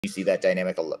you see that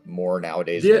dynamic a lot more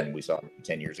nowadays Yeah. than we saw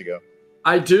 10 years ago?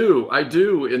 I do.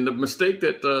 And the mistake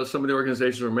that some of the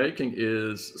organizations are making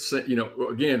is,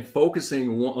 again, focusing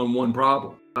on one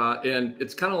problem. And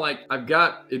it's kind of like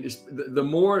the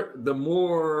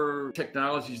more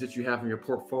technologies that you have in your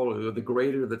portfolio, the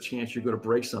greater the chance you're going to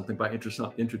break something by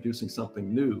introducing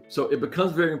something new. So it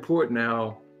becomes very important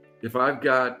now. If I've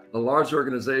got a large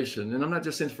organization, and I'm not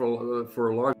just saying for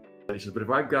a large organization, but if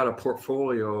I've got a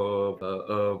portfolio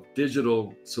of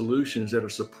digital solutions that are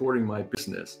supporting my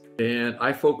business, and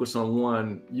I focus on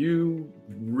one, you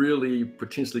really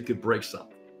potentially could break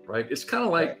something, right? It's kind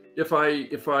of like if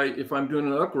I'm doing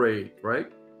an upgrade,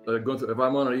 right? If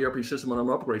I'm on an ERP system on an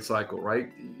upgrade cycle, right?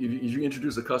 If you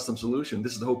introduce a custom solution,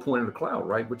 this is the whole point of the cloud,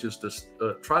 right? Which is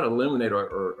to try to eliminate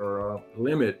or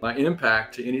limit my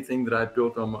impact to anything that I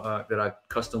built on that I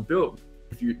custom built.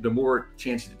 The more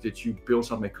chances that you build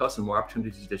something custom, more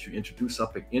opportunities that you introduce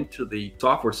something into the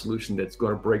software solution that's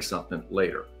going to break something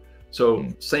later. So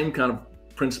same kind of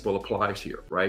principle applies here, right?